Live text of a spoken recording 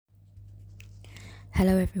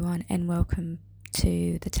Hello, everyone, and welcome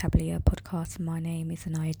to the Tablia podcast. My name is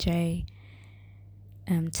Anaya J.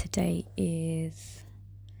 Today is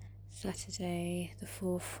Saturday, the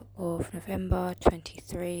 4th of November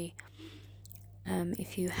 23.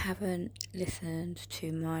 If you haven't listened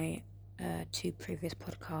to my two previous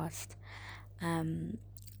podcasts, I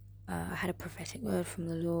had a prophetic word from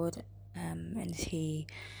the Lord, and He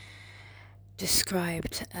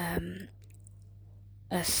described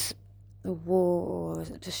a war or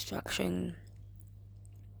destruction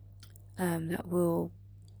that will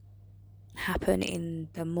happen in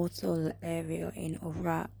the Mosul area in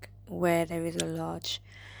Iraq, where there is a large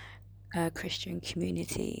Christian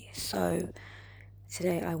community. So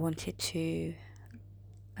today I wanted to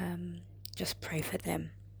just pray for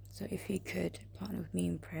them. So if you could partner with me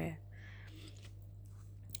in prayer.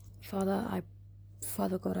 Father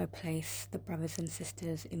God, I place the brothers and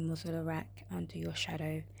sisters in Mosul, Iraq under your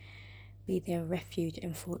shadow. Be their refuge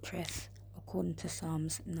and fortress, according to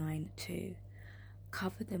Psalms 9:2.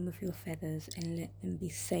 Cover them with your feathers and let them be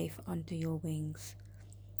safe under your wings.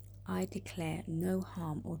 I declare no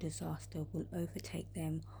harm or disaster will overtake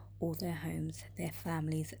them or their homes, their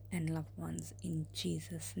families and loved ones. In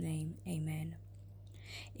Jesus' name, amen.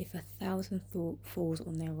 If 1,000 falls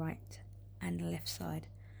on their right and left side,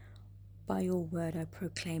 by your word I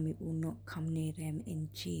proclaim it will not come near them.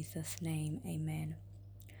 In Jesus' name, amen.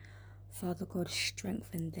 Father God,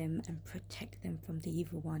 strengthen them and protect them from the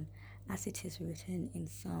evil one, as it is written in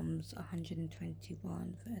Psalms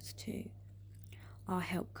 121 verse 2. Our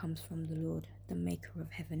help comes from the Lord, the maker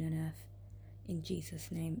of heaven and earth. In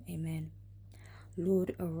Jesus' name, amen.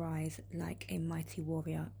 Lord, arise like a mighty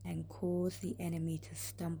warrior and cause the enemy to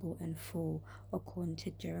stumble and fall, according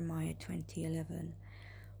to Jeremiah 20:11.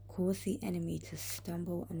 Cause the enemy to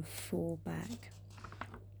stumble and fall back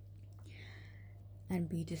and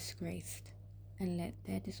be disgraced, and let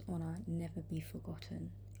their dishonor never be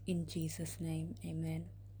forgotten. In Jesus' name, amen.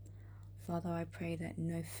 Father, I pray that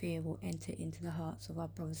no fear will enter into the hearts of our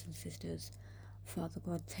brothers and sisters. Father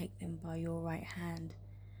God, take them by your right hand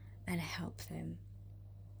and help them.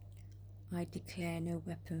 I declare no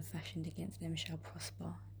weapon fashioned against them shall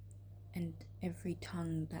prosper, and every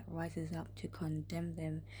tongue that rises up to condemn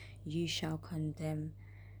them, you shall condemn.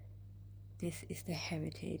 This is the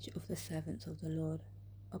heritage of the servants of the Lord,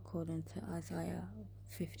 according to Isaiah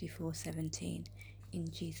 54:17. In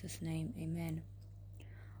Jesus' name, amen.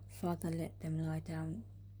 Father, let them lie down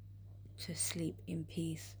to sleep in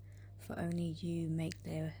peace, for only you make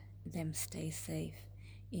them stay safe.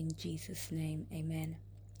 In Jesus' name, amen.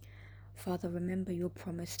 Father, remember your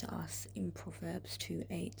promise to us in Proverbs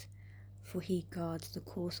 2:8, for he guards the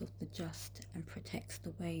course of the just and protects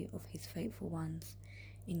the way of his faithful ones.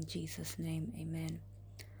 In Jesus' name, amen.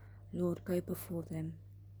 Lord, go before them.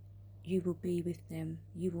 You will be with them.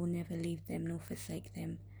 You will never leave them nor forsake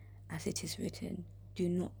them. As it is written, do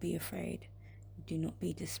not be afraid. Do not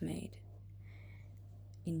be dismayed.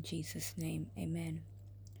 In Jesus' name, amen.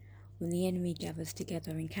 When the enemy gathers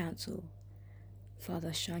together in council,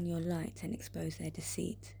 Father, shine your light and expose their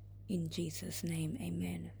deceit. In Jesus' name,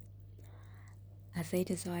 amen. As they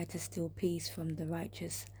desire to steal peace from the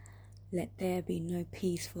righteous, let there be no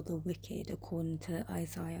peace for the wicked, according to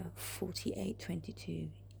Isaiah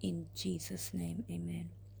 48:22. In Jesus' name,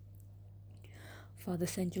 amen. Father,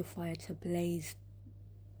 send your fire to blaze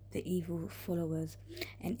the evil followers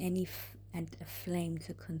and a flame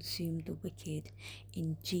to consume the wicked.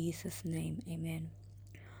 In Jesus' name, amen.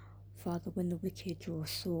 Father, when the wicked draw a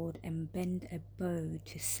sword and bend a bow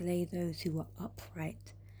to slay those who are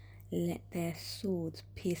upright, let their swords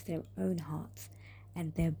pierce their own hearts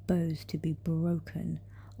and their bows to be broken,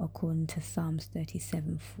 according to Psalms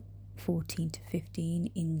 37:14-15.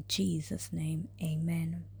 In Jesus' name,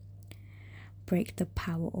 amen. Break the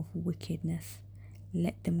power of wickedness.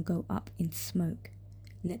 Let them go up in smoke.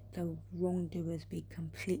 Let the wrongdoers be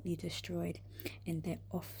completely destroyed and their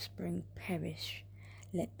offspring perish.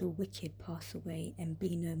 Let the wicked pass away and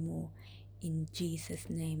be no more. In Jesus'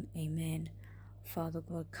 name, amen. Father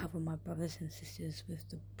God, cover my brothers and sisters with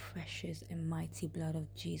the precious and mighty blood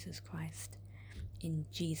of Jesus Christ. In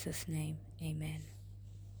Jesus' name, amen.